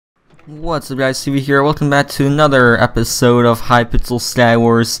What's up guys, Toofee here, welcome back to another episode of Hypixel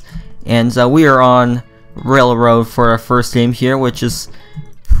Skywars, and we are on Railroad for our first game here, which is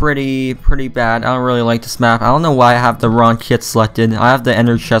pretty bad. I don't really like this map. I don't know why I have the wrong kit selected. I have the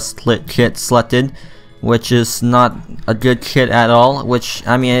Ender Chest kit selected, which is not a good kit at all, which,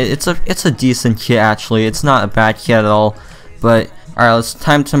 I mean, it's a decent kit actually. It's not a bad kit at all, but alright, it's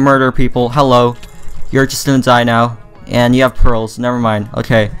time to murder people. Hello, you're just gonna die now, and you have pearls, never mind,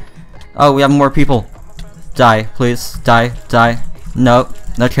 okay. Oh, we have more people. Die, please. Die. Nope.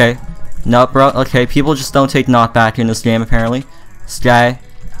 Okay. Nope, bro. Okay, people just don't take knockback in this game, apparently. Sky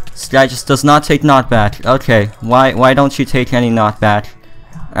just does not take knockback. Okay, why don't you take any knockback?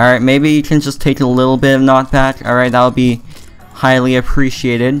 Alright, maybe you can just take a little bit of knockback. Alright, that would be highly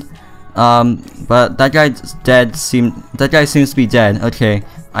appreciated. But that guy's dead. That guy seems to be dead. Okay,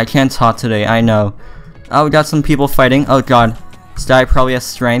 I can't talk today, I know. Oh, we got some people fighting. Oh god. This guy probably has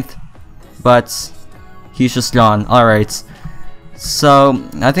strength, but he's just gone. Alright, so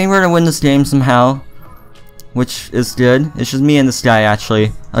I think we're gonna win this game somehow, which is good. It's just me and this guy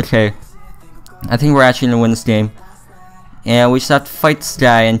actually. Okay, I think we're actually gonna win this game, and we just have to fight this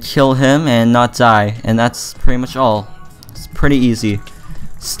guy and kill him and not die, and that's pretty much all. It's pretty easy.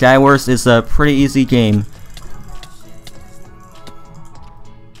 Skywars is a pretty easy game.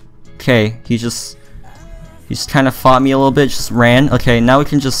 Okay, he just kind of fought me a little bit, just ran. Okay, now we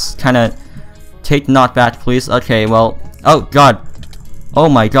can just kind of take knockback, please. Okay, well, oh god, oh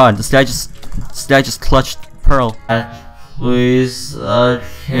my god, this guy just clutched pearl. Please,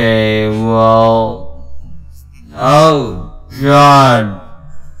 okay, well, oh god,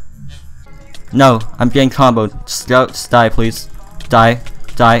 no, I'm getting comboed. Just die, please. Die,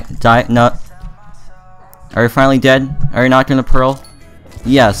 no. Are you finally dead? Are you not gonna pearl?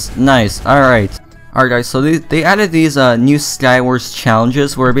 Yes, nice. Alright. Alright guys, so they added these new Skywars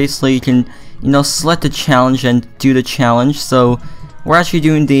challenges where basically you can, you know, select the challenge and do the challenge. So we're actually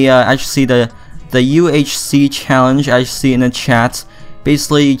doing the the UHC challenge, as you see in the chat.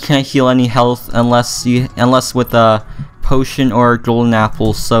 Basically you can't heal any health unless with a potion or golden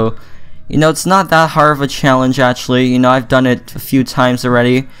apple. So, you know, it's not that hard of a challenge actually. You know, I've done it a few times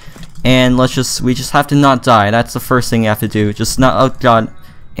already, and we just have to not die. That's the first thing you have to do. Just not, oh god.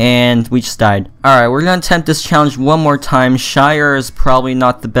 And we just died. Alright, we're gonna attempt this challenge one more time. Shire is probably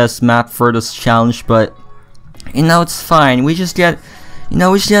not the best map for this challenge, but you know, it's fine. We just get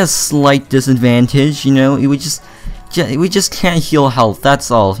a slight disadvantage, you know. We just can't heal health,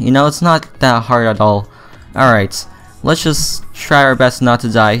 that's all. You know, it's not that hard at all. Alright, let's just try our best not to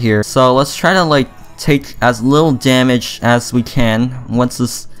die here. So let's try to like take as little damage as we can once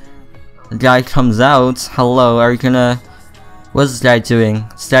this guy comes out. Hello, are you gonna... What's this guy doing?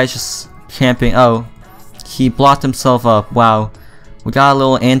 This guy's just camping. Oh, he blocked himself up. Wow. We got a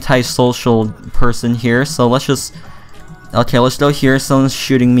little antisocial person here, so let's just... Okay, let's go here. Someone's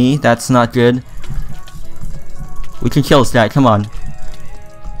shooting me. That's not good. We can kill this guy. Come on.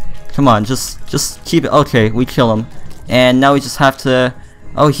 Come on, just keep it. Okay, we kill him. And now we just have to...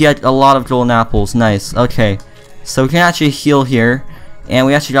 Oh, he had a lot of golden apples. Nice. Okay. So we can actually heal here. And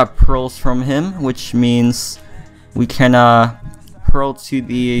we actually got pearls from him, which means we can pearl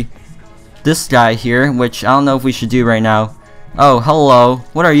to this guy here, which I don't know if we should do right now. Oh, hello.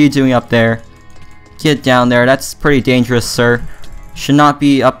 What are you doing up there? Get down there. That's pretty dangerous, sir. Should not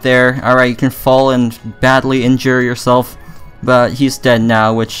be up there. Alright, you can fall and badly injure yourself. But he's dead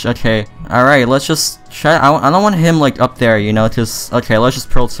now, which, okay. Alright, let's just try. I don't want him like up there, you know, because, okay, let's just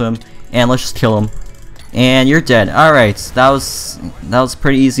pearl to him and let's just kill him. And you're dead. Alright, that was a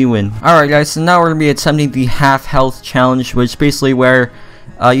pretty easy win. Alright guys, so now we're going to be attempting the half health challenge, which basically where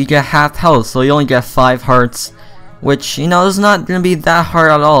you get half health, so you only get 5 hearts, which, you know, is not going to be that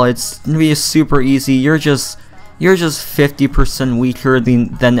hard at all. It's going to be super easy. You're just 50% weaker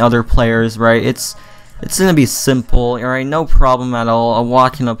than other players, right? It's going to be simple, alright, no problem at all. A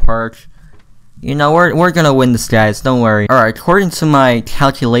walk in the park. You know, we're going to win this, guys, don't worry. Alright, according to my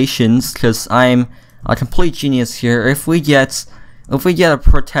calculations, because I'm a complete genius here, if we get a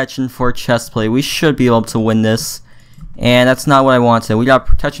protection for chestplate, we should be able to win this. And that's not what I wanted. We got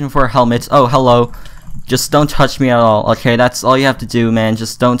protection for helmets. Oh, hello. Just don't touch me at all. Okay, that's all you have to do, man.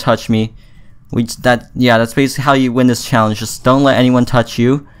 Just don't touch me. That's basically how you win this challenge. Just don't let anyone touch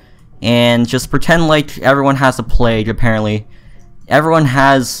you, and just pretend like everyone has a plague. Apparently, everyone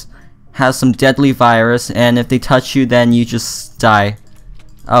has some deadly virus, and if they touch you, then you just die.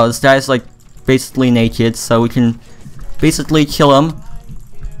 Oh, this guy's like basically naked, so we can basically kill him.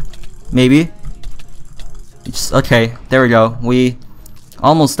 Maybe. Okay, there we go. We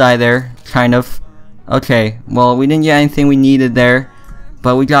almost died there, kind of. Okay, well, we didn't get anything we needed there,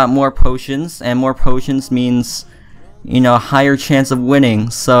 But we got more potions, and more potions means, you know, a higher chance of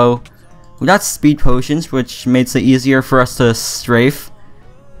winning. So we got speed potions, which makes it easier for us to strafe.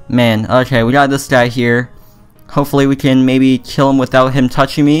 Man, okay, we got this guy here. Hopefully we can maybe kill him without him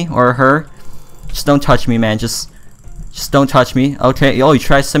touching me, or her. Just don't touch me, man. Just don't touch me. Okay, oh, he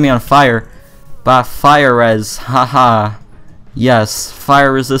tries to set me on fire. But fire res, haha. Yes,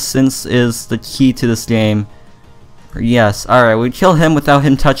 fire resistance is the key to this game. Yes, alright, we kill him without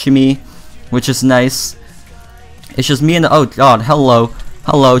him touching me, which is nice. It's just me and the— oh god, hello.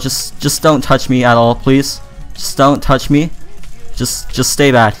 Hello, just don't touch me at all, please. Just don't touch me. Just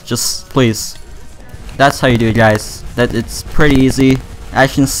stay back, just please. That's how you do it, guys. It's pretty easy.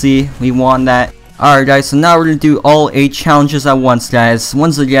 As you can see, we won that. Alright guys, so now we're gonna do all 8 challenges at once, guys.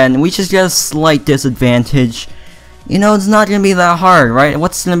 Once again, we just get a slight disadvantage. You know, it's not gonna be that hard, right?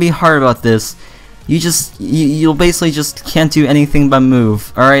 What's gonna be hard about this? You'll basically just can't do anything but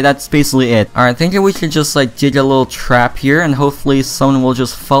move. Alright, that's basically it. Alright, I think we could just like dig a little trap here, and hopefully someone will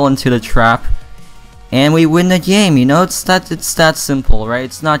just fall into the trap. And we win the game, you know? It's that simple, right?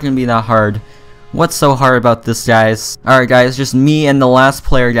 It's not gonna be that hard. What's so hard about this, guys? Alright guys, just me and the last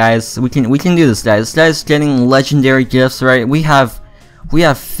player, guys. We can do this, guys. This guy's getting legendary gifts, right? We have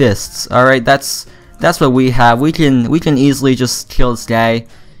fists, alright? That's what we have. We can easily just kill this guy.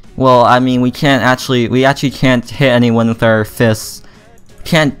 Well, I mean, we actually can't hit anyone with our fists.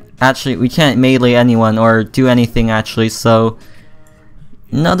 We can't melee anyone or do anything actually, so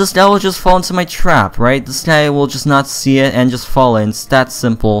no, this guy will just fall into my trap, right? This guy will just not see it and just fall in. It's that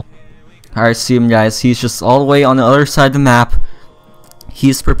simple. Alright, see him, guys. He's just all the way on the other side of the map.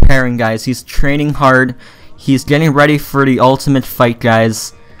 He's preparing, guys. He's training hard. He's getting ready for the ultimate fight,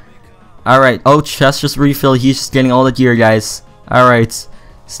 guys. Alright, oh, chest just refilled. He's just getting all the gear, guys. Alright.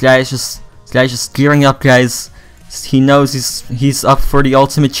 This guy's just gearing up, guys. He knows he's up for the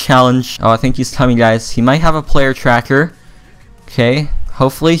ultimate challenge. Oh, I think he's coming, guys. He might have a player tracker. Okay.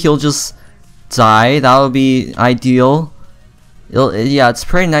 Hopefully he'll just die. That would be ideal. Yeah, it's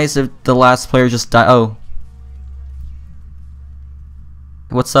pretty nice if the last player just die. Oh.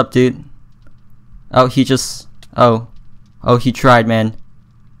 What's up, dude? Oh, he just— oh. Oh, he tried, man.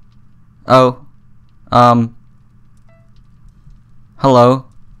 Oh. Hello.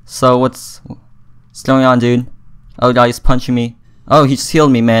 So what's going on, dude? Oh god, he's punching me. Oh, he just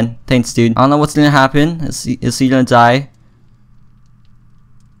healed me, man. Thanks, dude. I don't know what's gonna happen. Is he gonna die?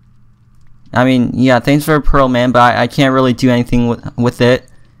 I mean, yeah, thanks for a pearl, man, but I can't really do anything with it.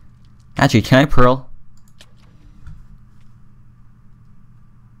 Actually, can I pearl?